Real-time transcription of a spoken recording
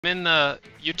I'm in the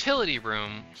utility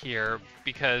room here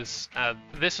because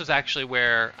this was actually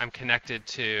where I'm connected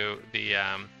to the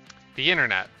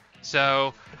internet.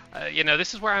 So,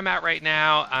 this is where I'm at right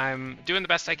now. I'm doing the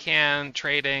best I can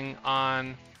trading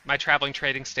on my traveling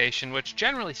trading station, which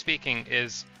generally speaking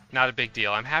is not a big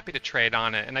deal. I'm happy to trade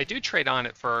on it, and I do trade on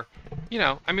it for,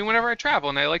 whenever I travel,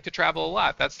 and I like to travel a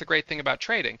lot. That's the great thing about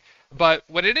trading. But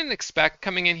what I didn't expect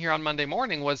coming in here on Monday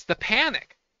morning was the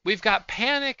panic. We've got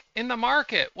panic in the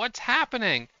market. What's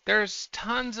happening? There's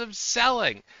tons of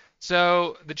selling.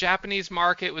 So the Japanese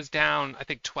market was down, I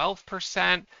think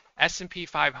 12%. S&P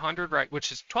 500, right,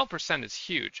 which is 12% is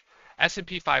huge.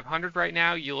 S&P 500 right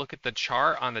now, you look at the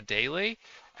chart on the daily,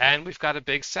 and we've got a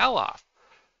big sell-off.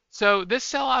 So this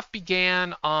sell-off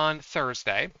began on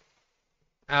Thursday.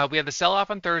 We had the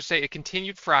sell-off on Thursday. It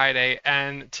continued Friday,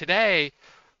 and today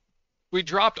we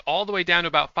dropped all the way down to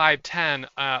about 510,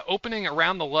 opening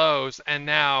around the lows, and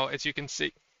now, as you can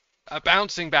see,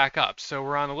 bouncing back up. So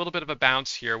we're on a little bit of a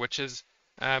bounce here, which is,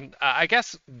 I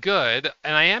guess, good.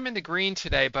 And I am in the green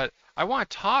today, but I want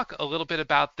to talk a little bit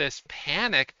about this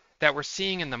panic that we're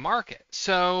seeing in the market.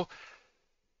 So,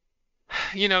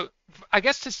 I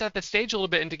guess to set the stage a little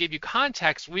bit and to give you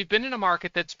context, we've been in a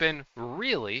market that's been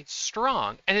really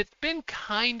strong, and it's been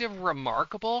kind of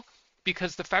remarkable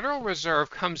because the Federal Reserve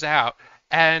comes out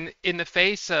and in the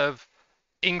face of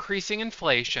increasing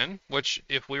inflation, which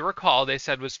if we recall, they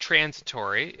said was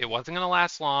transitory, it wasn't going to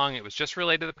last long, it was just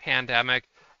related to the pandemic,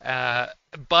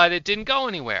 but it didn't go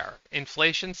anywhere.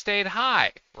 Inflation stayed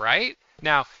high, right?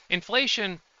 Now,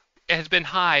 inflation has been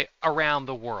high around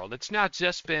the world. It's not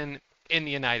just been in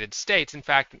the United States. In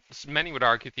fact, many would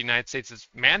argue that the United States has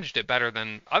managed it better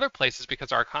than other places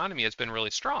because our economy has been really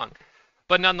strong.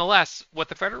 But nonetheless, what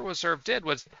the Federal Reserve did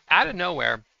was out of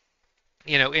nowhere,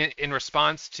 in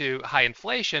response to high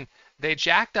inflation, they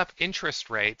jacked up interest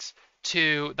rates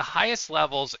to the highest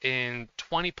levels in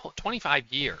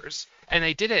 25 years, and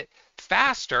they did it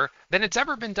faster than it's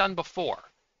ever been done before.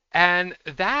 And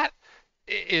that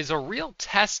is a real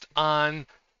test on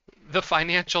the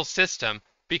financial system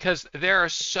because there are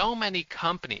so many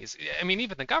companies,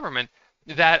 even the government,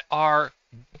 that are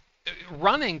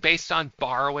running based on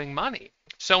borrowing money.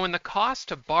 So when the cost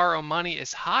to borrow money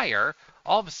is higher,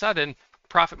 all of a sudden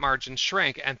profit margins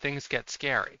shrink and things get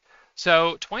scary.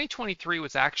 So 2023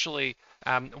 was actually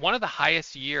one of the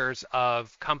highest years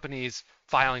of companies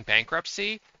filing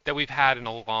bankruptcy that we've had in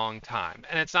a long time.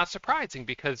 And it's not surprising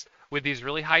because with these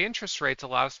really high interest rates, a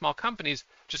lot of small companies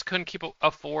just couldn't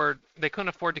afford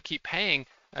to keep paying,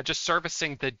 just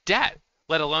servicing the debt,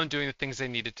 let alone doing the things they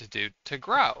needed to do to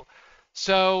grow.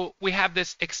 So we have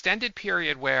this extended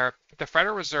period where the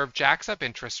Federal Reserve jacks up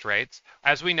interest rates.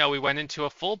 As we know, we went into a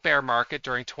full bear market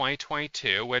during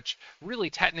 2022, which really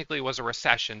technically was a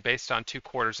recession based on 2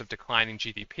 quarters of declining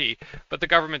GDP. But the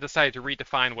government decided to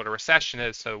redefine what a recession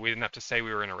is, so we didn't have to say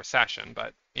we were in a recession,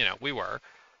 but we were.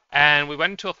 And we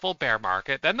went into a full bear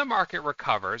market. Then the market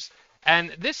recovers,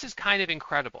 and this is kind of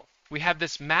incredible. We have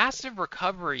this massive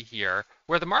recovery here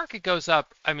where the market goes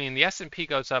up. The S&P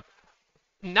goes up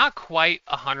not quite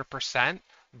 100%,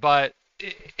 but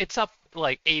it's up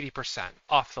like 80%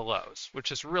 off the lows,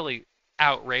 which is really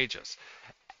outrageous,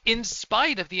 in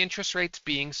spite of the interest rates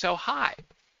being so high.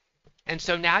 And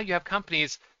so now you have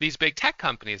companies, these big tech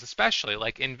companies, especially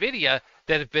like Nvidia,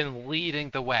 that have been leading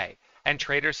the way, and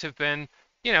traders have been,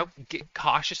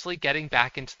 cautiously getting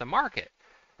back into the market.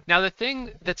 Now, the thing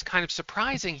that's kind of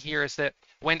surprising here is that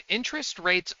when interest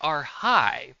rates are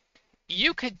high,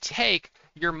 you could take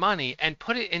your money and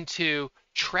put it into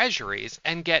treasuries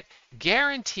and get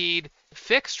guaranteed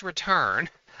fixed return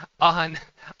on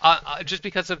just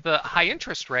because of the high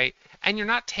interest rate, and you're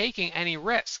not taking any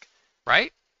risk,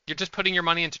 right? You're just putting your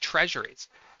money into treasuries.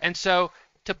 And so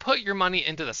to put your money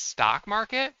into the stock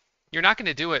market, you're not going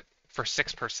to do it for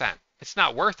 6%. It's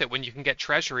not worth it when you can get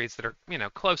treasuries that are,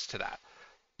 close to that.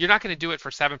 You're not going to do it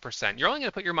for 7%. You're only going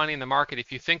to put your money in the market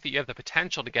if you think that you have the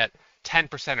potential to get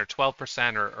 10% or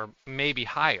 12% or maybe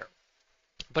higher.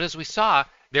 But as we saw,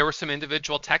 there were some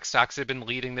individual tech stocks that have been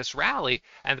leading this rally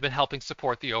and have been helping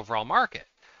support the overall market.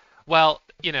 Well,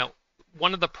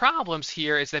 one of the problems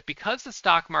here is that because the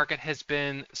stock market has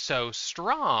been so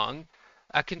strong,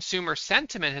 consumer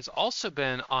sentiment has also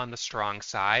been on the strong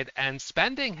side, and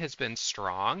spending has been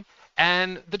strong,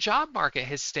 and the job market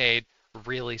has stayed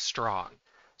really strong.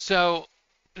 So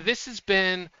this has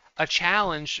been a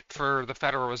challenge for the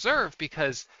Federal Reserve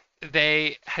because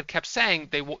they had kept saying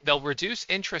they'll reduce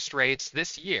interest rates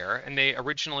this year, and they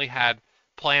originally had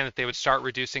planned that they would start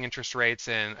reducing interest rates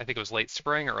in, I think it was late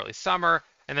spring or early summer,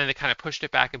 and then they kind of pushed it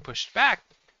back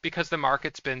because the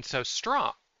market's been so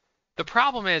strong. The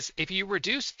problem is if you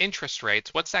reduce interest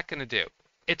rates, what's that going to do?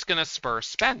 It's going to spur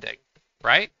spending,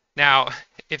 right? Now,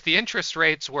 if the interest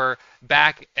rates were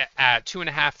back at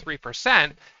 2.5,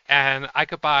 3%, and I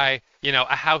could buy,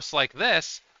 a house like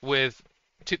this with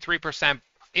 2, 3%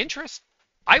 interest,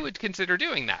 I would consider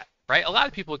doing that, right? A lot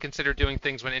of people would consider doing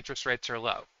things when interest rates are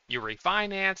low. You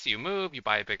refinance, you move, you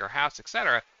buy a bigger house,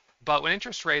 etc. But when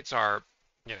interest rates are,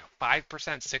 5%,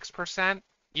 6%,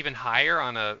 even higher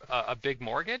on a big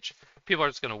mortgage, people are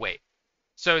just going to wait.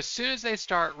 So as soon as they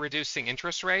start reducing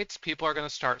interest rates, people are going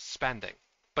to start spending.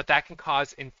 But that can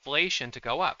cause inflation to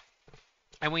go up.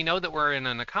 And we know that we're in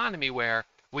an economy where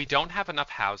we don't have enough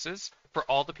houses for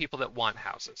all the people that want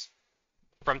houses.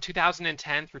 From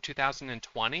 2010 through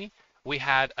 2020, we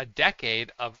had a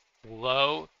decade of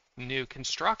low new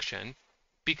construction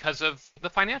because of the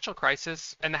financial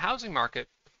crisis and the housing market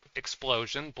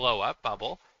explosion, blow up,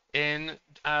 bubble in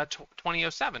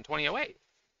 2007, 2008,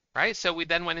 right? So we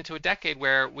then went into a decade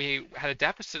where we had a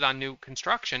deficit on new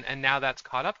construction, and now that's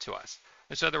caught up to us.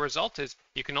 And so the result is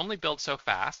you can only build so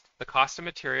fast. The cost of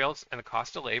materials and the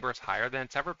cost of labor is higher than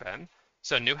it's ever been.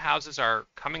 So new houses are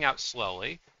coming out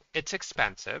slowly. It's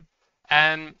expensive.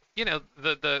 And,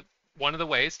 the one of the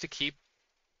ways to keep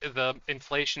the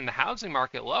inflation in the housing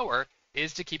market lower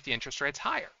is to keep the interest rates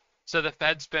higher. So the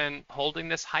Fed's been holding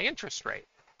this high interest rate.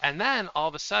 And then all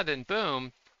of a sudden,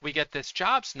 boom, we get this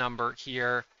jobs number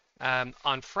here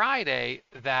on Friday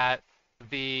that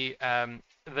the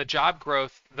job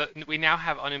growth, we now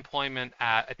have unemployment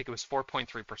at, I think it was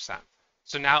 4.3%.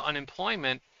 So now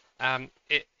unemployment,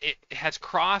 it has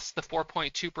crossed the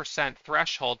 4.2%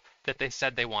 threshold that they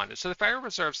said they wanted. So the Federal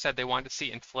Reserve said they wanted to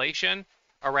see inflation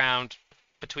around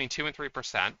between 2 and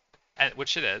 3%,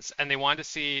 which it is, and they wanted to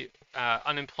see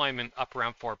unemployment up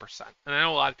around 4%. And I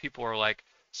know a lot of people are like,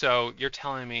 so you're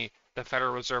telling me the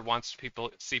Federal Reserve wants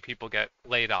to see people get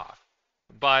laid off.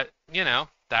 But,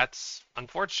 that's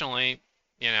unfortunately,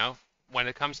 when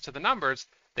it comes to the numbers,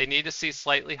 they need to see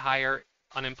slightly higher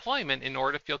unemployment in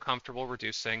order to feel comfortable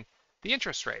reducing the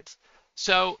interest rates.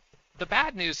 So the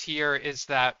bad news here is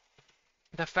that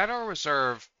the Federal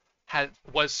Reserve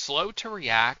was slow to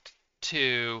react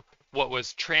to what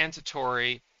was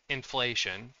transitory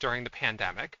inflation during the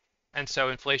pandemic. And so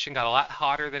inflation got a lot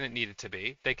hotter than it needed to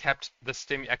be. They kept the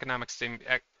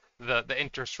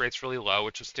interest rates really low,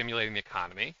 which was stimulating the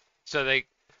economy. So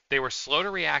they were slow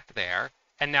to react there,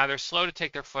 and now they're slow to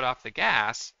take their foot off the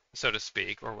gas, so to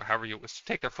speak, or however you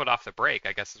take their foot off the brake,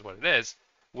 I guess is what it is,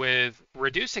 with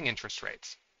reducing interest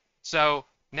rates. So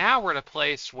now we're at a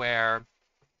place where,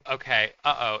 okay,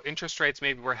 interest rates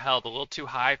maybe were held a little too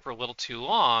high for a little too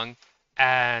long,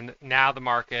 and now the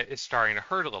market is starting to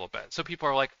hurt a little bit. So people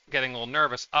are like getting a little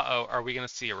nervous. Are we going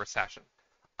to see a recession?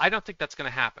 I don't think that's going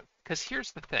to happen, because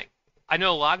here's the thing. I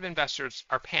know a lot of investors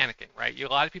are panicking, right? A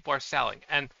lot of people are selling.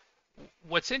 And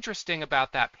what's interesting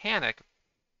about that panic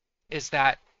is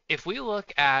that if we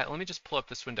look at, let me just pull up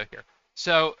this window here.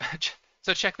 So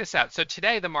check this out. So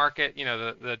today the market,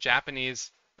 the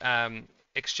Japanese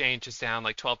exchange is down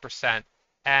like 12%.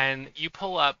 And you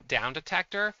pull up Down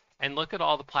Detector and look at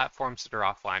all the platforms that are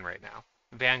offline right now.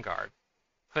 Vanguard,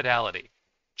 Fidelity,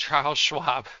 Charles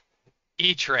Schwab,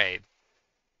 E-Trade,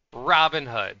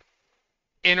 Robinhood,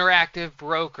 Interactive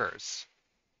Brokers.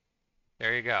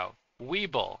 There you go.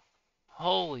 Webull.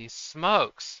 Holy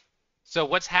smokes. So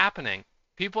what's happening?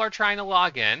 People are trying to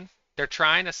log in. They're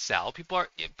trying to sell.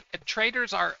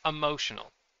 Traders are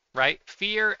emotional, right?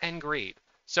 Fear and greed.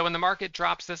 So when the market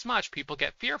drops this much, people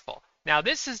get fearful. Now,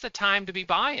 this is the time to be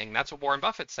buying. That's what Warren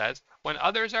Buffett says. When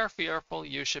others are fearful,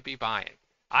 you should be buying.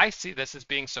 I see this as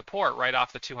being support right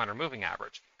off the 200 moving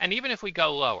average. And even if we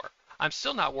go lower, I'm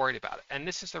still not worried about it. And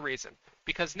this is the reason.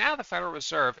 Because now the Federal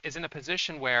Reserve is in a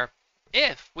position where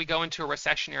if we go into a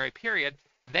recessionary period,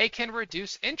 they can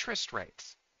reduce interest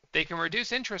rates. They can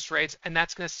reduce interest rates, and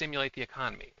that's going to stimulate the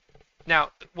economy.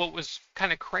 Now, what was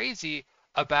kind of crazy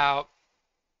about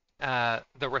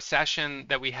the recession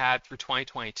that we had through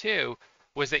 2022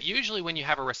 was that usually when you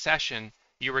have a recession,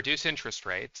 you reduce interest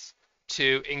rates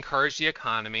to encourage the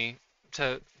economy,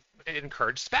 to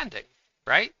encourage spending,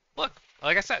 right? Look,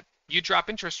 like I said, you drop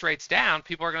interest rates down,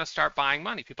 people are going to start buying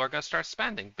money. People are going to start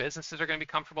spending. Businesses are going to be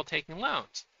comfortable taking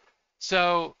loans.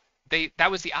 So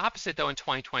that was the opposite, though, in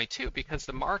 2022 because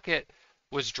the market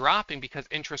was dropping because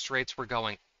interest rates were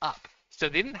going up. So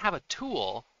they didn't have a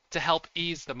tool to help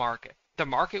ease the market. The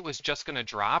market was just going to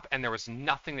drop, and there was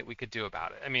nothing that we could do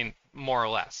about it. I mean, more or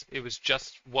less. It was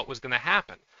just what was going to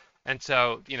happen. And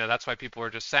so, that's why people were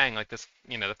just saying, like this,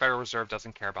 the Federal Reserve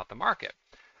doesn't care about the market.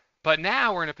 But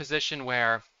now we're in a position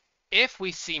where if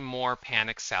we see more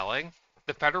panic selling,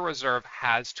 the Federal Reserve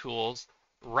has tools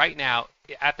right now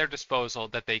at their disposal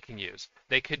that they can use.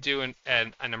 They could do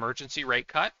an emergency rate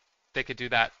cut. They could do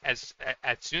that as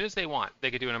soon as they want.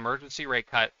 They could do an emergency rate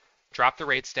cut, drop the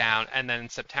rates down, and then in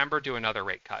September do another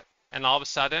rate cut. And all of a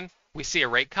sudden, we see a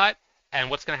rate cut, and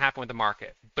what's going to happen with the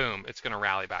market? Boom, it's going to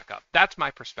rally back up. That's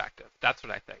my perspective. That's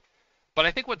what I think. But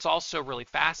I think what's also really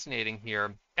fascinating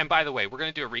here, and by the way, we're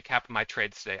going to do a recap of my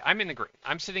trades today. I'm in the green.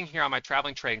 I'm sitting here on my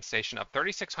traveling trading station up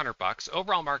 3,600 bucks.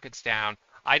 Overall market's down.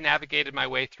 I navigated my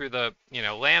way through the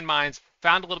landmines,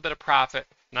 found a little bit of profit,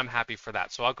 and I'm happy for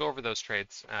that. So I'll go over those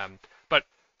trades.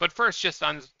 But first, just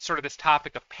on sort of this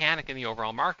topic of panic in the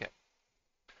overall market,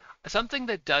 something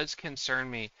that does concern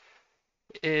me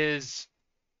is,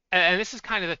 and this is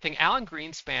kind of the thing, Alan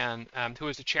Greenspan, who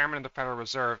was the chairman of the Federal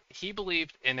Reserve, he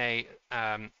believed in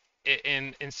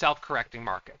in self-correcting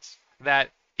markets.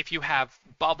 That if you have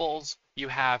bubbles, you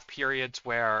have periods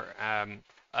where an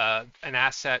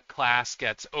asset class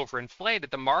gets overinflated,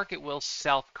 the market will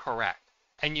self-correct,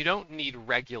 and you don't need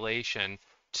regulation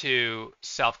to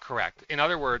self-correct. In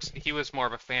other words, he was more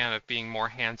of a fan of being more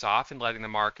hands-off and letting the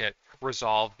market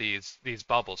resolve these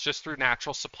bubbles just through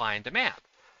natural supply and demand.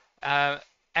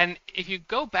 And if you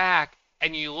go back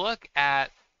and you look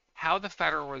at how the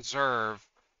Federal Reserve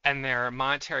and their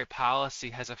monetary policy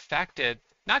has affected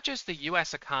not just the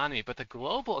U.S. economy, but the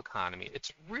global economy,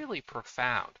 it's really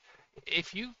profound.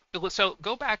 So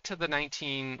go back to the late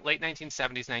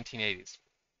 1970s, 1980s,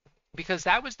 because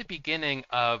that was the beginning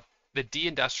of the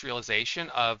deindustrialization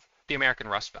of the American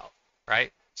Rust Belt,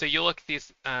 right? So you look at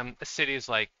these cities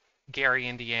like Gary,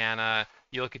 Indiana,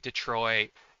 you look at Detroit,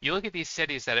 you look at these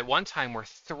cities that at one time were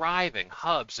thriving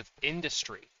hubs of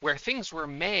industry where things were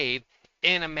made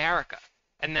in America.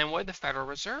 And then what did the Federal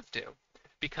Reserve do?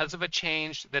 Because of a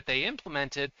change that they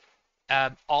implemented,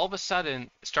 all of a sudden,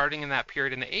 starting in that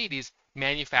period in the 80s,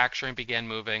 manufacturing began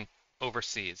moving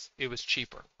overseas. It was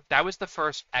cheaper. That was the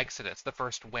first exodus, the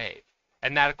first wave.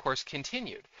 And that, of course,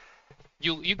 continued.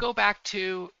 You go back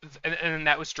to, and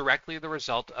that was directly the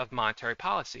result of monetary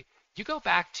policy. You go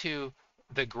back to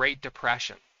the Great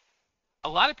Depression. A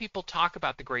lot of people talk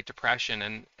about the Great Depression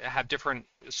and have different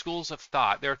schools of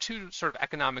thought. There are two sort of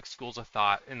economic schools of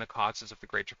thought in the causes of the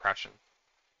Great Depression.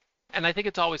 And I think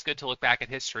it's always good to look back at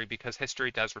history because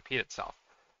history does repeat itself.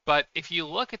 But if you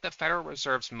look at the Federal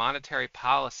Reserve's monetary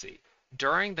policy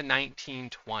during the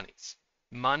 1920s,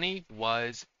 money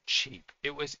was cheap.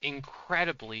 It was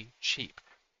incredibly cheap.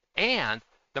 And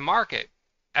the market,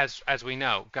 as we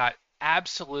know, got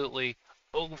absolutely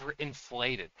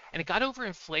overinflated. And it got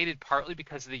overinflated partly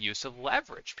because of the use of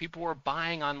leverage. People were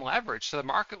buying on leverage, so the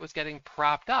market was getting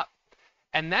propped up.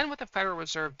 And then what the Federal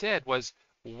Reserve did was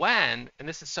and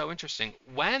this is so interesting,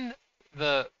 when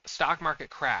the stock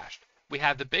market crashed, we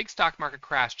had the big stock market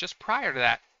crash. Just prior to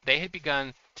that, they had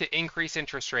begun to increase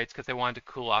interest rates because they wanted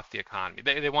to cool off the economy.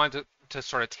 They wanted to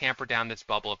sort of tamper down this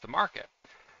bubble of the market.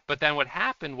 But then what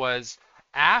happened was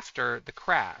after the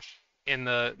crash in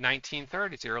the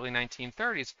 1930s, the early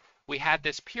 1930s, we had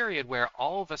this period where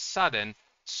all of a sudden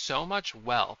so much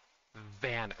wealth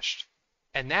vanished.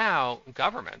 And now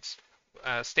governments,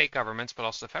 state governments, but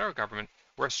also the federal government,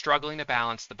 were struggling to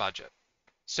balance the budget.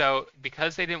 So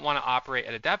because they didn't want to operate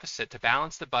at a deficit, to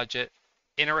balance the budget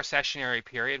in a recessionary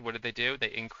period, what did they do?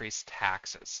 They increased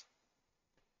taxes.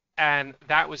 And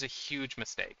that was a huge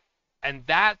mistake. And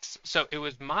so it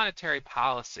was monetary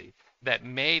policy that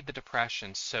made the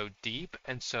Depression so deep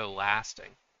and so lasting.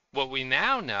 What we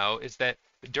now know is that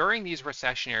during these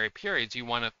recessionary periods, you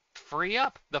want to free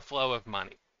up the flow of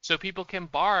money so people can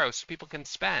borrow, so people can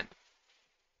spend.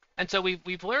 And so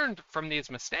we've learned from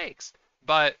these mistakes,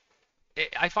 but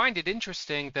I find it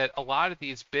interesting that a lot of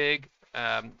these big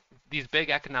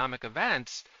economic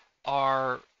events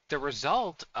are the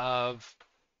result of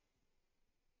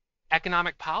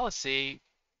economic policy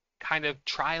kind of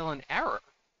trial and error.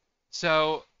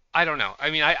 So I don't know. I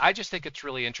mean, I just think it's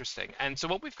really interesting. And so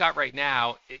what we've got right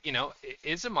now,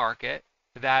 is a market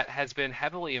that has been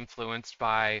heavily influenced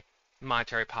by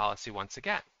monetary policy once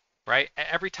again, right?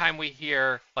 Every time we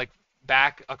hear, like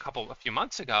back a few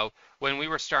months ago, when we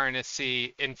were starting to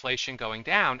see inflation going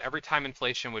down, every time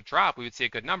inflation would drop, we would see a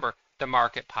good number, the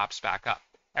market pops back up.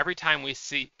 Every time we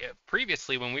see,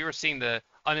 previously when we were seeing the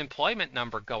unemployment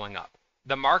number going up,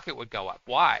 the market would go up.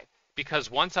 Why?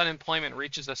 Because once unemployment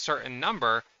reaches a certain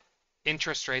number,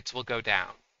 interest rates will go down.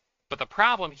 But the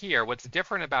problem here, what's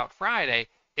different about Friday,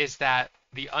 is that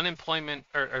the unemployment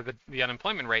the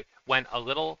unemployment rate went a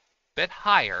little bit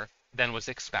higher than was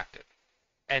expected.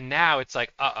 And now it's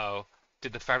like, uh-oh,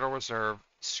 did the Federal Reserve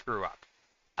screw up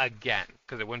again?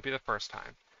 Because it wouldn't be the first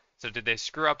time. So did they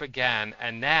screw up again?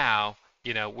 And now,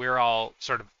 we're all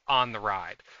sort of on the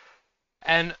ride.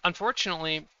 And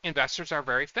unfortunately, investors are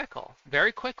very fickle.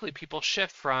 Very quickly, people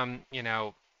shift from,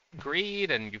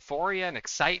 greed and euphoria and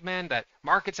excitement that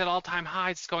market's at all-time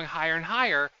highs, it's going higher and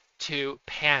higher, to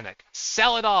panic.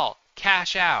 Sell it all,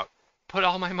 cash out, put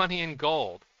all my money in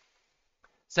gold.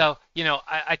 So,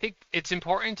 I think it's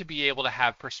important to be able to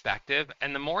have perspective,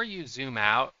 and the more you zoom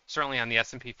out, certainly on the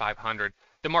S&P 500,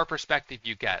 the more perspective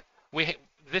you get. We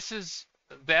this is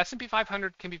The S&P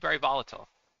 500 can be very volatile.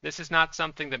 This is not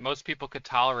something that most people could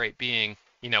tolerate being,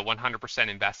 100%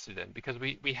 invested in because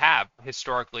we have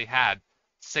historically had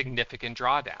significant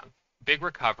drawdown, big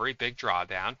recovery, big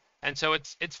drawdown, and so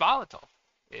it's volatile.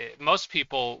 Most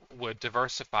people would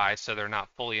diversify so they're not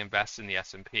fully invested in the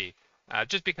S&P,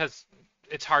 just because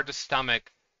it's hard to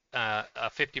stomach a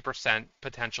 50%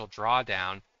 potential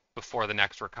drawdown before the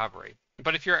next recovery.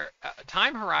 But if your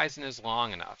time horizon is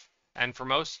long enough, and for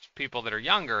most people that are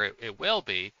younger, it will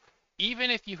be, even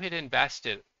if you had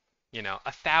invested,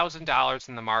 $1,000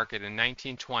 in the market in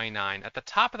 1929 at the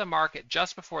top of the market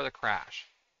just before the crash,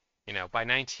 by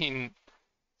 1970,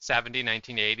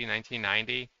 1980,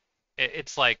 1990,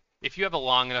 it's like if you have a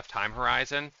long enough time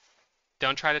horizon,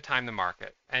 don't try to time the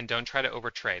market and don't try to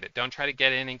overtrade it. Don't try to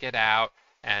get in and get out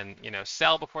and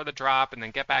sell before the drop and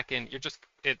then get back in.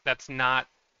 That's not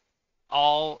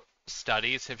all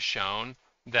studies have shown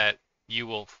that you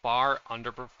will far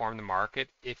underperform the market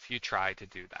if you try to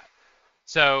do that.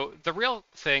 So the real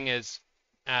thing is,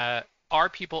 are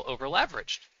people over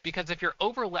leveraged? Because if you're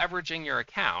over leveraging your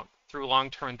account through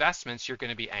long-term investments, you're going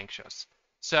to be anxious.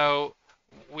 So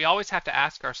we always have to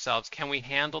ask ourselves, can we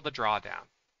handle the drawdown?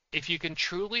 If you can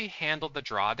truly handle the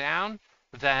drawdown,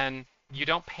 then you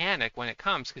don't panic when it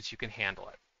comes because you can handle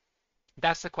it.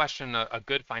 That's the question a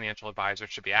good financial advisor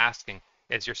should be asking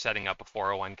as you're setting up a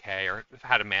 401k or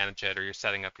how to manage it, or you're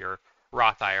setting up your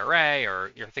Roth IRA,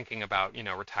 or you're thinking about,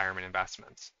 retirement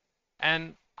investments.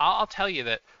 And I'll tell you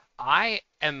that I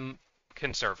am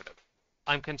conservative.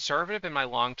 I'm conservative in my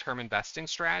long-term investing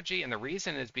strategy, and the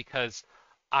reason is because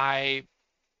I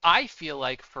I feel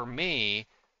like for me,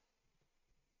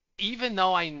 even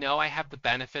though I know I have the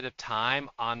benefit of time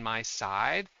on my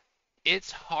side,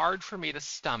 it's hard for me to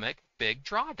stomach big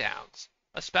drawdowns,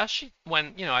 especially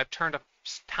when, I've turned a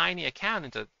tiny account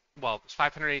into, well,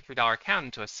 $583 account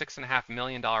into a $6.5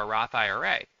 million Roth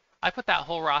IRA. I put that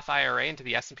whole Roth IRA into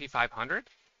the S&P 500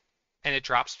 and it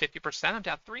drops 50%, I'm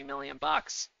down 3 million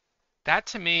bucks. That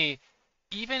to me,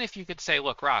 even if you could say,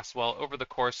 look, Ross, well, over the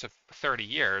course of 30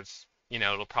 years,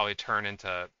 it'll probably turn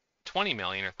into 20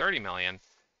 million or 30 million.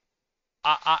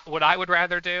 What I would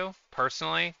rather do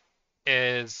personally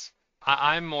is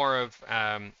I'm more of,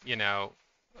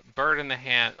 bird in the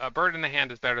hand. A bird in the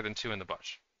hand is better than two in the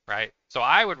bush, right? So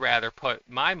I would rather put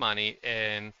my money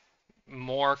in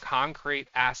more concrete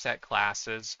asset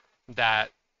classes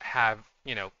that have,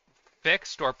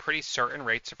 fixed or pretty certain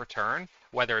rates of return,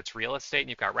 whether it's real estate and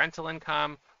you've got rental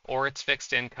income, or it's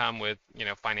fixed income with,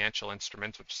 financial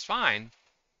instruments, which is fine,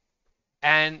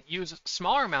 and use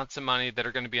smaller amounts of money that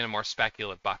are going to be in a more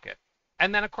speculative bucket.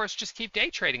 And then, of course, just keep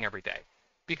day trading every day.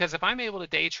 Because if I'm able to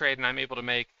day trade and I'm able to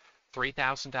make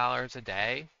 $3,000 a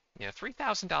day,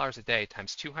 $3,000 a day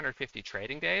times 250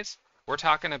 trading days, we're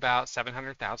talking about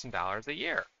 $700,000 a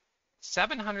year.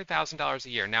 $700,000 a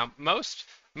year. Now, most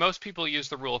people use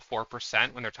the rule of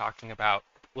 4% when they're talking about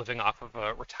living off of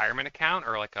a retirement account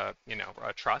or like a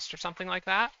trust or something like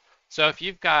that. So if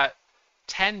you've got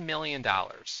 $10 million,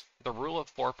 the rule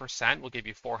of 4% will give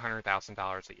you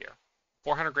 $400,000 a year,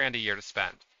 400 grand a year to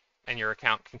spend, and your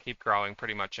account can keep growing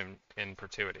pretty much in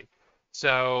perpetuity.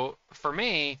 So for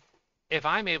me, if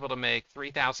I'm able to make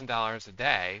 $3,000 a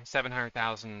day,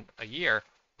 700,000 a year,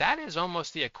 that is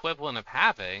almost the equivalent of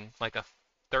having like a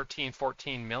 13,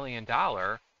 $14 million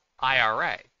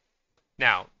IRA.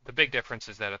 Now, the big difference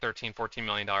is that a 13, $14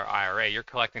 million IRA, you're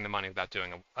collecting the money without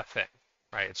doing a thing,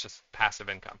 right? It's just passive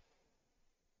income.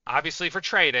 Obviously, for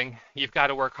trading, you've got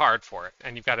to work hard for it,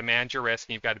 and you've got to manage your risk,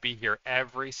 and you've got to be here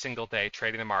every single day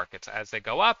trading the markets as they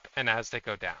go up and as they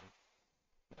go down.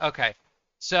 Okay,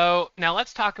 so now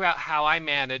let's talk about how I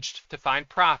managed to find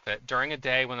profit during a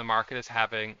day when the market is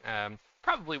having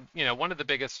probably, one of the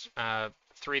biggest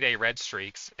 3-day red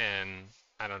streaks in,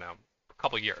 I don't know, a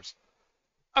couple years.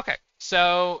 Okay,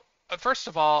 so first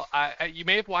of all, you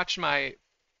may have watched my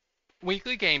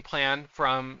weekly game plan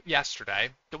from yesterday.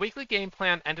 The weekly game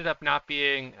plan ended up not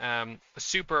being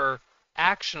super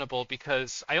actionable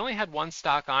because I only had one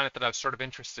stock on it that I was sort of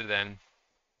interested in.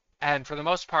 And for the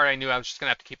most part, I knew I was just going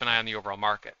to have to keep an eye on the overall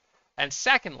market. And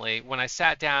secondly, when I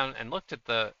sat down and looked at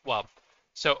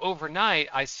so overnight,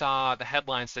 I saw the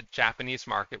headlines that Japanese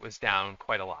market was down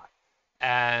quite a lot.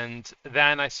 And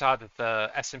then I saw that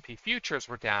the S&P futures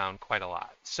were down quite a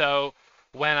lot. So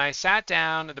when I sat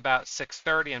down at about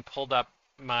 6:30 and pulled up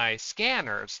my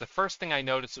scanners, the first thing I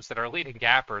noticed was that our leading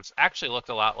gappers actually looked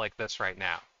a lot like this right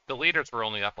now. The leaders were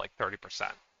only up like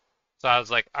 30%. So I was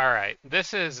like, all right,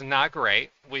 this is not great.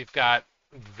 We've got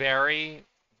very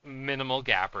minimal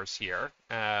gappers here.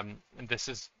 And this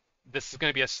is going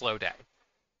to be a slow day.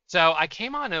 So I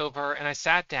came on over and I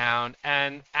sat down,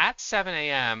 and at 7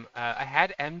 a.m., I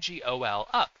had MGOL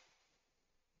up.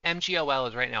 MGOL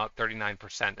is right now at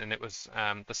 39%, and it was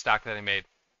the stock that I made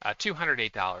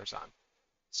 $208 on.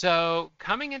 So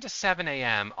coming into 7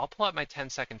 a.m., I'll pull up my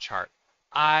 10-second chart.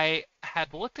 I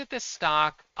had looked at this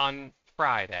stock on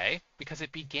Friday because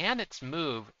it began its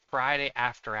move Friday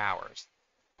after hours.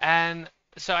 And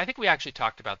so I think we actually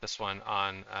talked about this one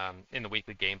on in the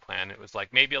weekly game plan. It was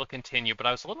like maybe it'll continue, but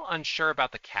I was a little unsure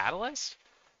about the catalyst.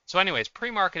 So anyways,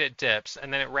 pre-market it dips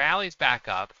and then it rallies back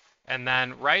up. And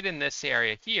then right in this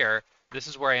area here, this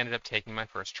is where I ended up taking my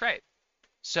first trade.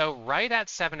 So right at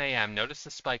 7 a.m., notice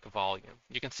the spike of volume.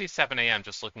 You can see 7 a.m.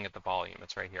 just looking at the volume.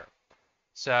 It's right here.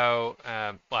 So,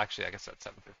 well, actually, I guess that's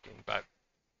 7:15, but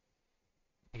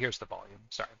here's the volume.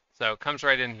 Sorry. So it comes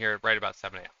right in here right about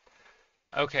 7 a.m.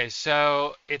 Okay,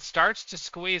 so it starts to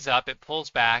squeeze up, it pulls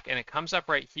back, and it comes up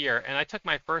right here. And I took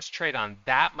my first trade on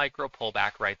that micro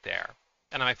pullback right there.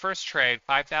 And on my first trade,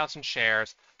 5,000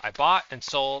 shares, I bought and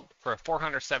sold for a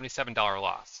 $477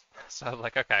 loss. So I was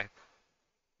like, okay,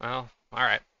 well, all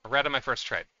right, I read on my first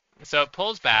trade. So it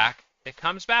pulls back, it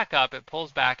comes back up, it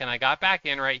pulls back, and I got back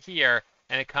in right here,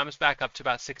 and it comes back up to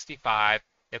about 65.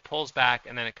 It pulls back,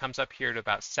 and then it comes up here to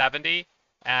about 70,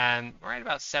 and right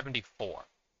about 74.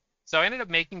 So I ended up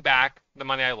making back the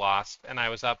money I lost, and I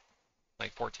was up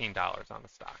like $14 on the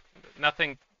stock.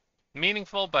 Nothing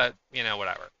meaningful, but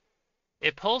whatever.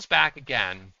 It pulls back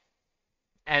again,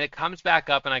 and it comes back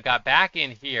up, and I got back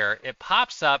in here. It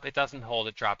pops up, it doesn't hold,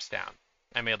 it drops down.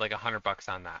 I made like $100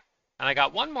 on that. And I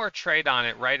got one more trade on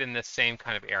it right in this same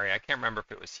kind of area. I can't remember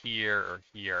if it was here or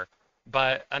here,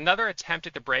 but another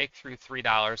attempted to break through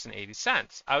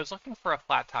 $3.80. I was looking for a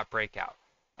flat top breakout.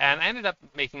 And I ended up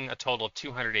making a total of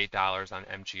 $208 on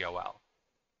MGOL.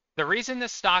 The reason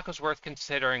this stock was worth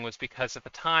considering was because at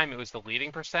the time it was the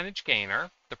leading percentage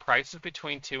gainer. The price was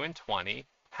between 2 and 20,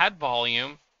 had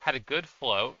volume, had a good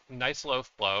float, nice low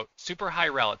float, super high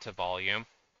relative volume.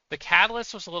 The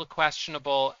catalyst was a little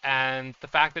questionable, and the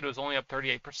fact that it was only up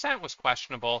 38% was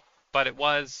questionable, but it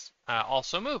was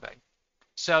also moving.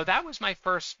 So that was my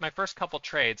first couple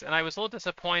trades, and I was a little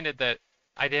disappointed that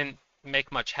I didn't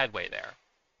make much headway there.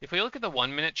 If we look at the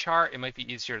 1-minute chart, it might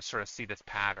be easier to sort of see this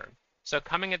pattern. So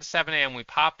coming into 7 a.m., we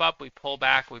pop up, we pull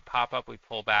back, we pop up, we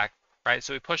pull back, right?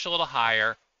 So we push a little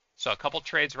higher. So a couple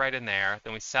trades right in there,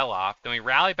 then we sell off, then we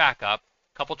rally back up,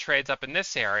 a couple trades up in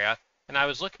this area, and I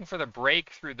was looking for the break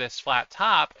through this flat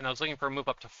top, and I was looking for a move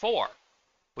up to 4.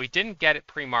 We didn't get it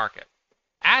pre-market.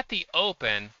 At the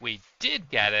open, we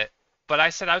did get it, but I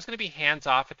said I was going to be hands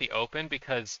off at the open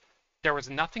because there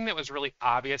was nothing that was really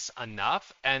obvious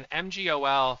enough, and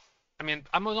MGOL, I mean,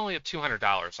 I was only at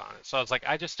 $200 on it, so I was like,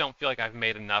 I just don't feel like I've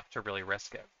made enough to really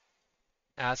risk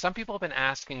it. Some people have been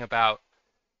asking about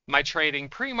my trading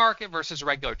pre-market versus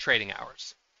regular trading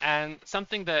hours, and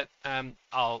something that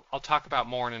I'll talk about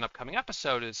more in an upcoming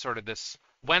episode is sort of this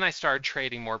when I started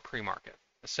trading more pre-market.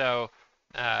 So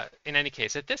in any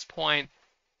case, at this point,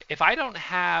 if I don't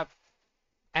have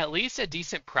at least a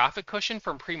decent profit cushion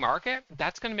from pre-market,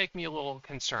 that's going to make me a little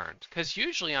concerned because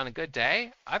usually on a good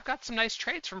day, I've got some nice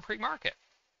trades from pre-market.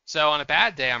 So on a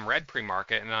bad day, I'm red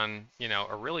pre-market, and on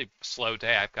a really slow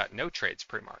day, I've got no trades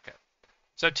pre-market.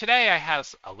 So today I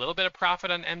have a little bit of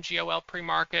profit on MGOL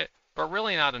pre-market, but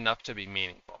really not enough to be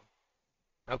meaningful.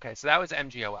 Okay, so that was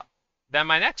MGOL. Then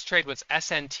my next trade was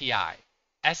SNTI.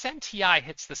 SNTI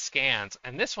hits the scans,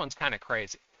 and this one's kind of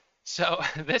crazy. So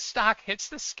this stock hits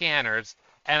the scanners,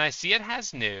 and I see it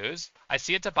has news. I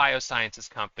see it's a biosciences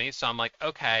company, so I'm like,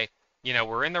 okay,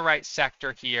 we're in the right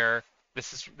sector here.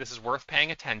 This is worth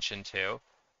paying attention to.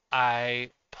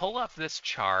 I pull up this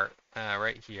chart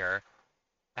right here,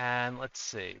 and let's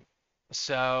see.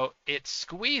 So it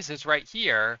squeezes right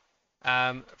here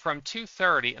from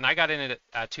 230, and I got in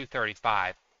at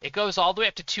 235. It goes all the way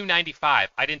up to 295.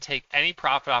 I didn't take any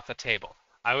profit off the table.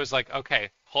 I was like, okay,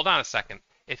 hold on a second.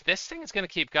 If this thing is going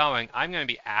to keep going, I'm going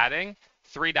to be adding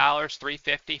 $3,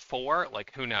 $3.50, $4,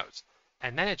 like who knows.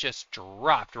 And then it just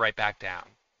dropped right back down.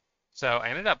 So I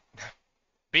ended up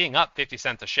being up 50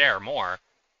 cents a share more,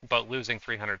 but losing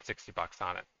 $360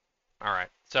 on it. All right.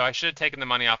 So I should have taken the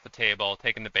money off the table,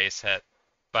 taken the base hit.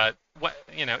 But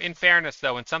in fairness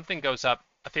though, when something goes up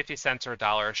 50 cents or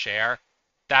 $1 a share,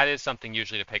 that is something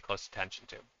usually to pay close attention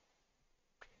to.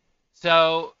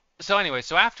 So anyway,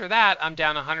 so after that, I'm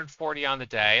down 140 on the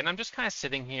day, and I'm just kind of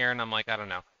sitting here, and I'm like, I don't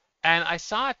know. And I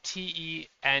saw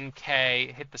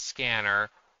TENK hit the scanner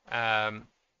um,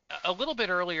 a little bit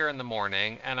earlier in the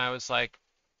morning, and I was like,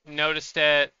 noticed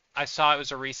it. I saw it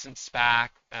was a recent SPAC.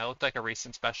 It looked like a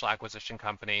recent special acquisition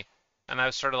company, and I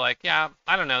was sort of like, yeah,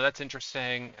 I don't know, that's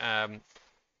interesting.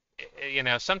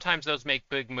 Sometimes those make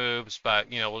big moves, but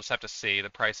we'll just have to see. The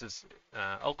price is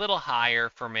a little higher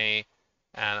for me,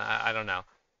 and I don't know.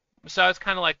 So it's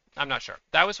kind of like, I'm not sure.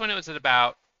 That was when it was at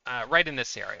about right in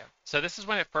this area. So this is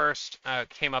when it first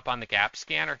came up on the gap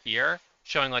scanner here,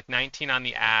 showing like 19 on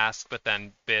the ask, but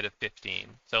then bid of 15.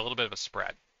 So a little bit of a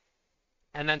spread.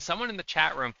 And then someone in the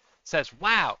chat room says,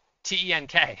 wow,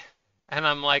 TENK. And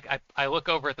I'm like, I look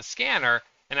over at the scanner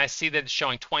and I see that it's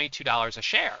showing $22 a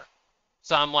share.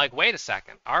 So I'm like, wait a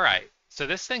second. All right. So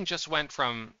this thing just went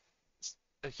from,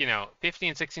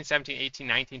 15, 16, 17, 18,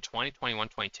 19, 20, 21,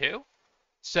 22.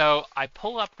 So I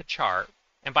pull up the chart,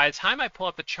 and by the time I pull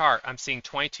up the chart, I'm seeing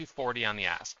 22.40 on the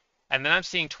ask. And then I'm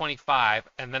seeing 25,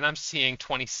 and then I'm seeing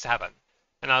 27.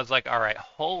 And I was like, all right,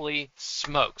 holy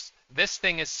smokes, this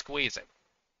thing is squeezing.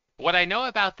 What I know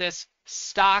about this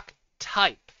stock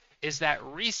type is that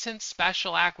recent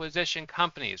special acquisition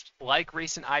companies, like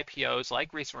recent IPOs,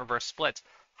 like recent reverse splits,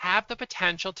 have the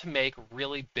potential to make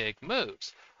really big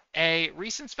moves. A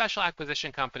recent special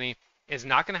acquisition company is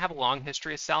not going to have a long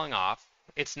history of selling off.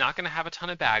 It's not going to have a ton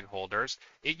of bag holders.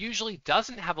 It usually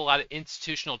doesn't have a lot of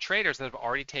institutional traders that have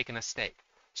already taken a stake.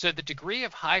 So the degree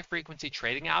of high frequency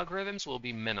trading algorithms will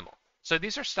be minimal. So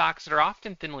these are stocks that are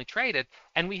often thinly traded,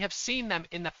 and we have seen them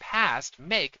in the past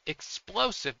make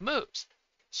explosive moves.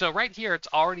 So right here, it's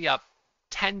already up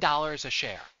 $10 a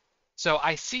share. So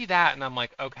I see that and I'm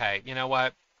like, okay, you know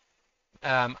what?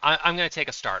 I'm going to take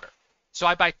a starter. So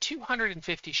I buy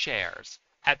 250 shares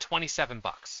at 27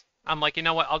 bucks. I'm like, you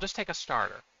know what? I'll just take a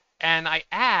starter. And I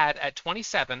add at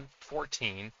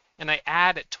 27.14, and I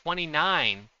add at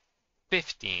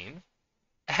 29.15,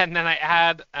 and then I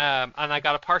add, and I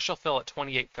got a partial fill at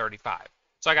 28.35.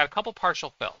 So I got a couple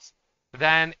partial fills.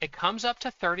 Then it comes up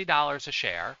to $30 a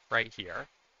share right here,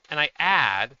 and I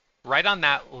add right on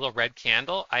that little red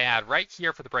candle, I add right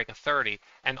here for the break of 30,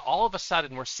 and all of a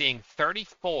sudden we're seeing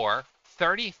 34,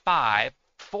 35,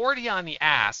 40 on the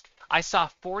ask. I saw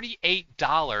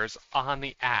 $48 on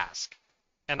the ask,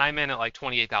 and I'm in at like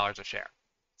 $28 a share.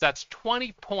 So that's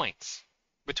 20 points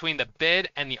between the bid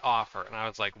and the offer. And I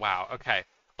was like, wow, okay,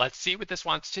 let's see what this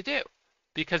wants to do.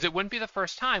 Because it wouldn't be the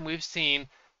first time we've seen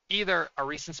either a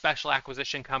recent special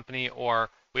acquisition company, or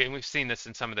we've seen this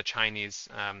in some of the Chinese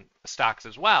stocks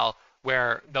as well,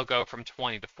 where they'll go from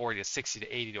 20 to 40 to 60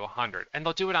 to 80 to 100, and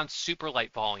they'll do it on super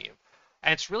light volume.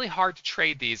 And it's really hard to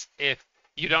trade these if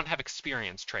you don't have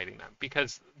experience trading them,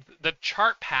 because the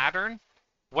chart pattern,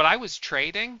 what I was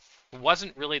trading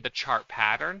wasn't really the chart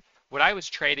pattern. What I was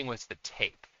trading was the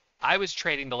tape. I was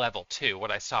trading the level 2,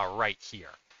 what I saw right here,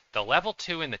 the level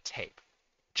 2 in the tape.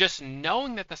 Just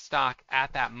knowing that the stock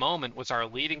at that moment was our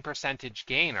leading percentage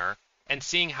gainer and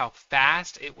seeing how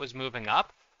fast it was moving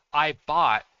up, I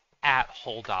bought at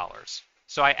whole dollars.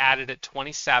 So I added at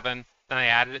 27, then I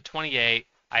added at 28,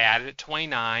 I added at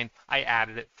 29, I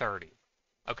added at 30.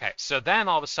 Okay, so then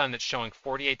all of a sudden it's showing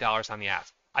 $48 on the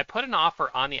ask. I put an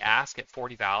offer on the ask at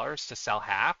 $40 to sell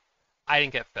half. I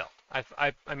didn't get filled.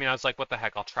 I mean, I was like, what the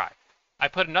heck, I'll try. I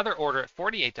put another order at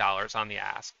 $48 on the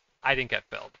ask. I didn't get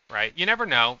filled, right? You never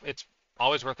know. It's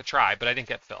always worth a try, but I didn't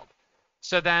get filled.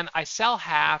 So then I sell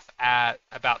half at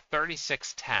about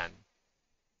 36.10.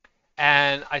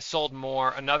 And I sold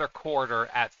more, another quarter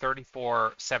at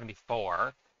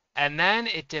 34.74. And then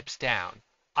it dips down.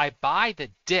 I buy the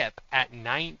dip at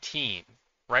 19.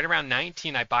 Right around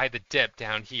 19, I buy the dip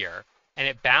down here, and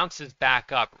it bounces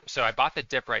back up. So I bought the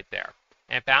dip right there,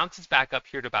 and it bounces back up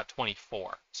here to about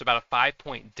 24. So about a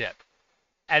 5-point dip.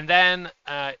 And then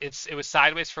it was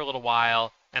sideways for a little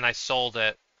while, and I sold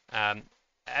it. And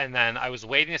then I was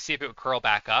waiting to see if it would curl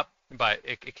back up, but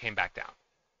it came back down.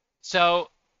 So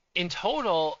in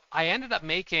total, I ended up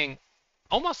making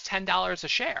almost $10 a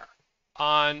share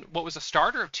on what was a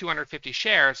starter of 250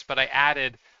 shares, but I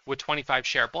added with 25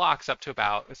 share blocks up to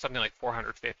about something like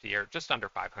 450 or just under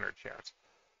 500 shares.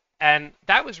 And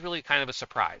that was really kind of a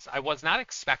surprise. I was not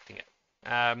expecting it.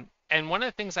 And one of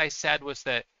the things I said was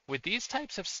that with these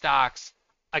types of stocks,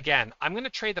 again, I'm going to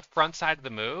trade the front side of the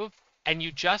move, and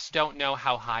you just don't know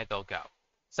how high they'll go.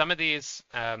 Some of these,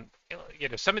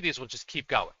 some of these will just keep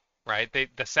going, right?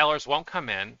 The sellers won't come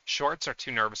in. Shorts are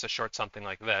too nervous to short something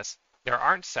like this. There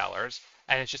aren't sellers,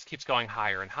 and it just keeps going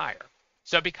higher and higher.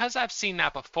 So because I've seen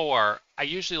that before, I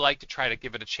usually like to try to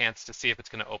give it a chance to see if it's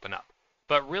going to open up.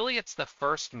 But really, it's the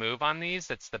first move on these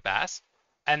that's the best.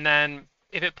 And then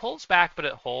if it pulls back but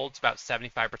it holds about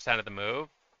 75% of the move,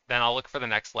 then I'll look for the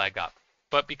next leg up.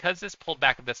 But because this pulled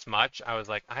back this much, I was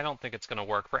like, I don't think it's going to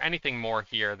work for anything more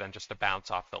here than just a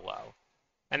bounce off the low.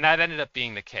 And that ended up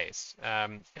being the case.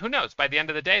 Who knows? By the end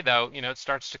of the day, though, it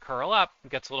starts to curl up,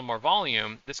 gets a little more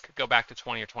volume. This could go back to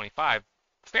 20 or 25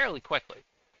 fairly quickly.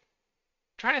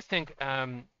 Trying to think,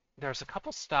 there's a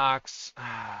couple stocks.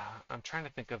 I'm trying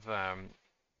to think of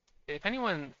if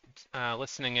anyone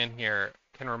listening in here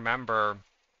can remember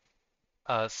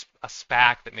a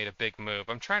SPAC that made a big move.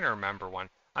 I'm trying to remember one.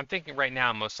 I'm thinking right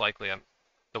now, most likely,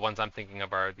 the ones I'm thinking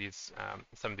of are these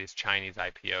some of these Chinese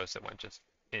IPOs that went just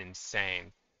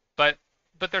insane. But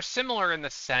they're similar in the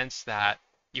sense that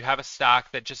you have a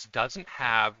stock that just doesn't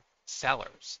have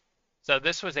sellers. So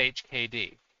this was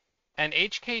HKD. And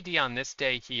HKD on this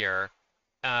day here,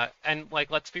 and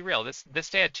like let's be real, this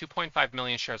day had 2.5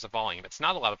 million shares of volume. It's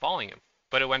not a lot of volume,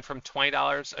 but it went from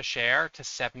 $20 a share to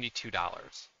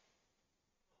 $72.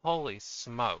 Holy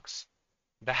smokes.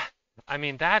 That I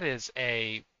mean that's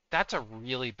a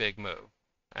really big move.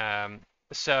 Um,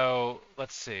 so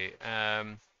let's see.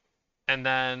 And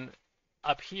then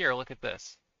up here, look at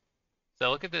this.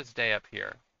 So look at this day up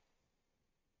here.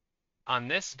 On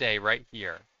this day right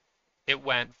here, it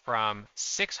went from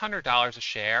 $600 a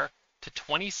share to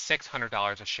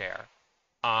 $2,600 a share.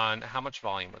 On how much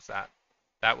volume was that?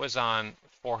 That was on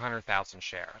 400,000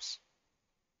 shares.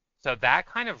 So that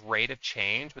kind of rate of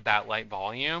change with that light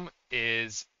volume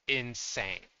is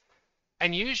insane.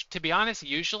 And to be honest,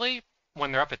 usually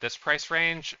when they're up at this price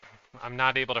range, I'm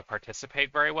not able to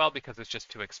participate very well because it's just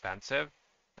too expensive.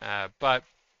 But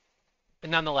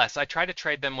nonetheless, I try to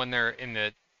trade them when they're in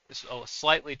the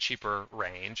slightly cheaper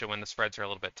range and when the spreads are a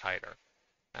little bit tighter.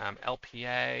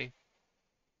 LPA,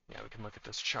 yeah, we can look at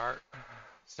this chart.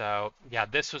 So yeah,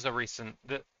 this was a recent.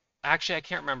 Actually, I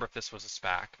can't remember if this was a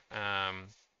SPAC.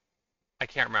 I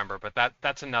can't remember, but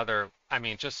that's another. I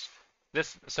mean, just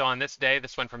this. So on this day,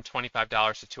 this went from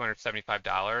 $25 to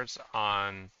 $275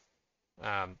 on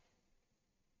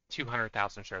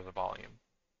 200,000 shares of volume.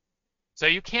 So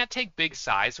you can't take big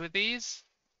size with these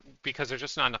because there's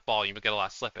just not enough volume to get a lot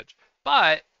of slippage.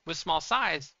 But with small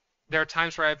size, there are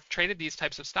times where I've traded these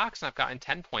types of stocks and I've gotten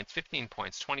 10 points, 15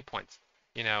 points, 20 points,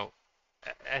 you know,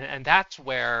 and that's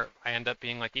where I end up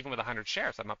being like, even with 100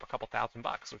 shares, I'm up a couple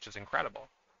 $1,000, which is incredible.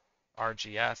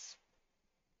 RGS.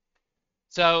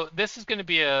 So this is going to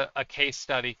be a case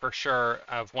study for sure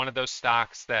of one of those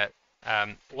stocks that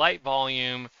light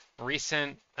volume,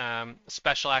 recent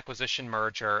special acquisition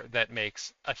merger that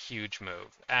makes a huge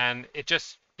move. And it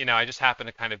just, I just happen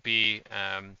to kind of be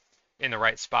in the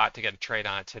right spot to get a trade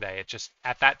on it today. It just,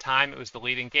 at that time, it was the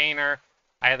leading gainer.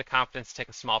 I had the confidence to take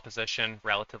a small position,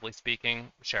 relatively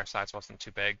speaking. Share size wasn't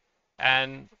too big,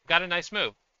 and got a nice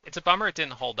move. It's a bummer it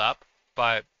didn't hold up,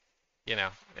 but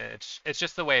it's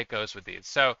just the way it goes with these.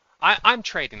 So I'm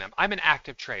trading them. I'm an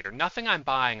active trader. Nothing I'm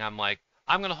buying, I'm like,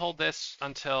 I'm going to hold this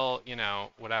until,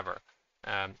 whatever.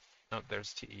 Oh,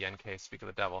 there's TENK, speak of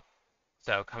the devil.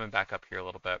 So coming back up here a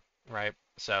little bit, right?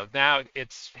 So now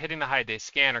it's hitting the high day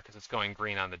scanner because it's going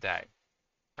green on the day,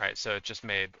 right? So it just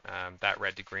made that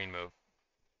red to green move.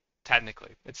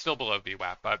 Technically, it's still below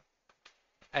VWAP, but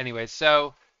anyway,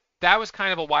 so that was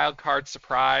kind of a wild card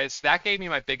surprise. That gave me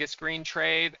my biggest green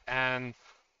trade, and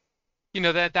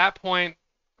at that point,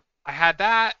 I had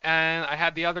that, and I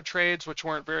had the other trades which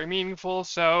weren't very meaningful.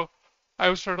 So I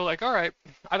was sort of like, all right,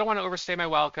 I don't want to overstay my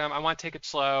welcome. I want to take it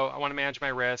slow. I want to manage my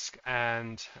risk,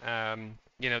 and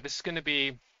this is going to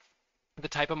be the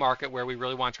type of market where we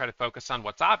really want to try to focus on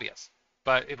what's obvious.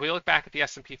 But if we look back at the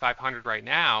S&P 500 right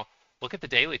now, look at the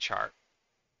daily chart,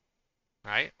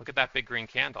 right? Look at that big green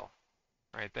candle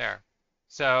right there.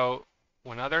 So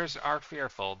when others are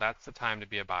fearful, that's the time to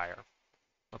be a buyer.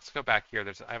 Let's go back here.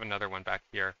 I have another one back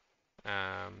here.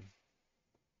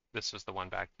 This was the one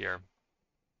back here.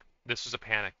 This was a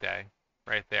panic day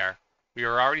right there. We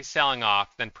were already selling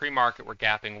off, then pre-market we're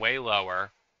gapping way lower,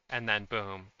 and then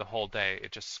boom, the whole day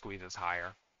it just squeezes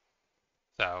higher.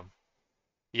 So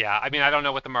yeah, I mean, I don't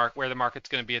know where the market's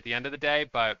going to be at the end of the day,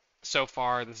 but so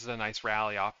far this is a nice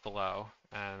rally off the low,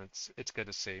 and it's good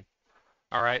to see.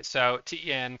 All right, so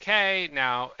TENK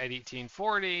now at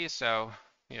 1840, so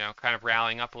kind of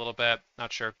rallying up a little bit.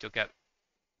 Not sure if you'll get.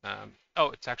 Oh,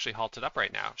 it's actually halted up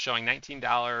right now, showing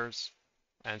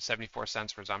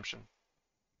 $19.74 resumption.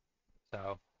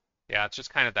 So yeah, it's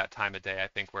just kind of that time of day, I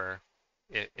think, where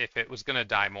if it was going to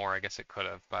die more, I guess it could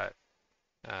have, but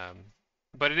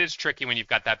it is tricky when you've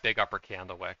got that big upper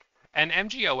candle wick. And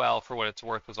MGOL, for what it's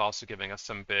worth, was also giving us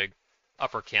some big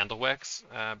upper candle wicks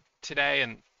today,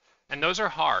 and those are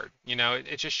hard.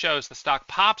 It just shows the stock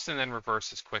pops and then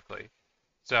reverses quickly.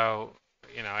 So,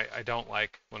 I don't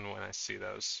like when I see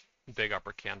those big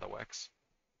upper candle wicks.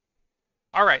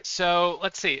 All right, so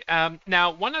let's see.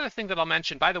 Now, one other thing that I'll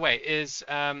mention, by the way, is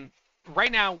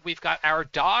right now we've got our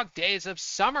Dog Days of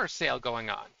Summer sale going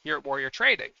on here at Warrior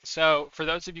Trading. So for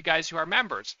those of you guys who are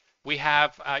members, we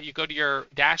have, you go to your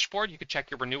dashboard, you can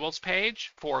check your renewals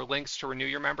page for links to renew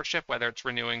your membership, whether it's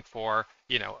renewing for,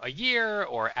 a year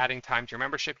or adding time to your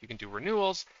membership, you can do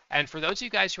renewals. And for those of you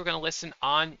guys who are going to listen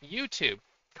on YouTube,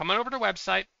 come on over to our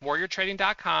website,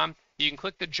 warriortrading.com. You can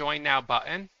click the Join Now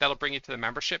button. That'll bring you to the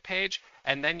membership page,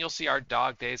 and then you'll see our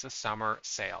Dog Days of Summer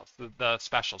sales, the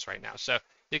specials right now. So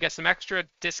you get some extra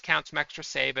discounts, some extra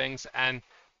savings, and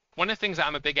one of the things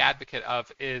I'm a big advocate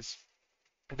of is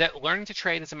that learning to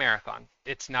trade is a marathon.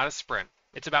 It's not a sprint.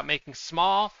 It's about making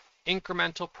small,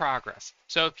 incremental progress.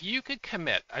 So if you could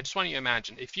commit, I just want you to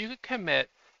imagine, if you could commit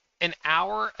an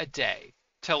hour a day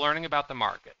to learning about the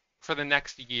market for the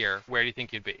next year, where do you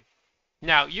think you'd be?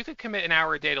 Now, you could commit an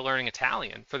hour a day to learning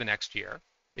Italian for the next year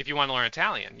if you want to learn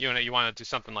Italian. You want to do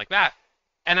something like that.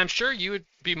 And I'm sure you would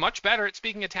be much better at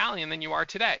speaking Italian than you are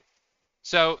today.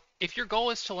 So if your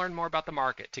goal is to learn more about the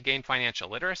market, to gain financial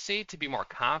literacy, to be more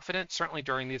confident, certainly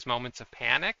during these moments of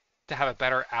panic, to have a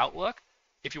better outlook,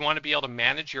 if you want to be able to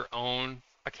manage your own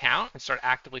account and start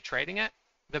actively trading it,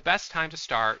 the best time to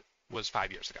start was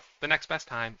 5 years ago. The next best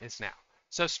time is now.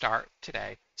 So start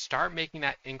today. Start making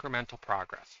that incremental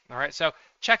progress. All right. So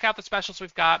check out the specials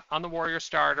we've got on the Warrior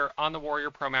Starter, on the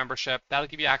Warrior Pro membership. That'll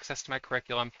give you access to my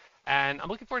curriculum. And I'm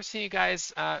looking forward to seeing you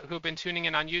guys who have been tuning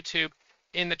in on YouTube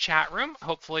in the chat room,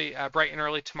 hopefully bright and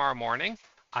early tomorrow morning.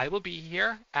 I will be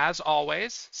here, as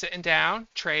always, sitting down,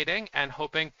 trading, and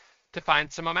hoping to find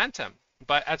some momentum.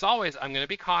 But as always, I'm going to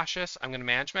be cautious. I'm going to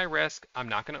manage my risk. I'm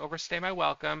not going to overstay my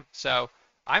welcome. So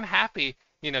I'm happy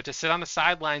to sit on the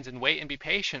sidelines and wait and be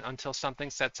patient until something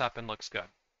sets up and looks good.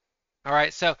 All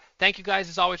right, so thank you guys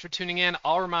as always for tuning in.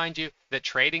 I'll remind you that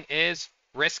trading is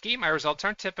risky. My results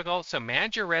aren't typical, so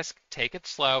manage your risk, take it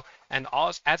slow, and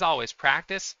as always,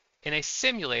 practice in a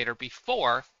simulator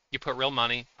before you put real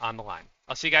money on the line.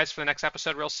 I'll see you guys for the next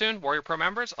episode real soon. Warrior Pro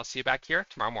members, I'll see you back here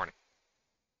tomorrow morning.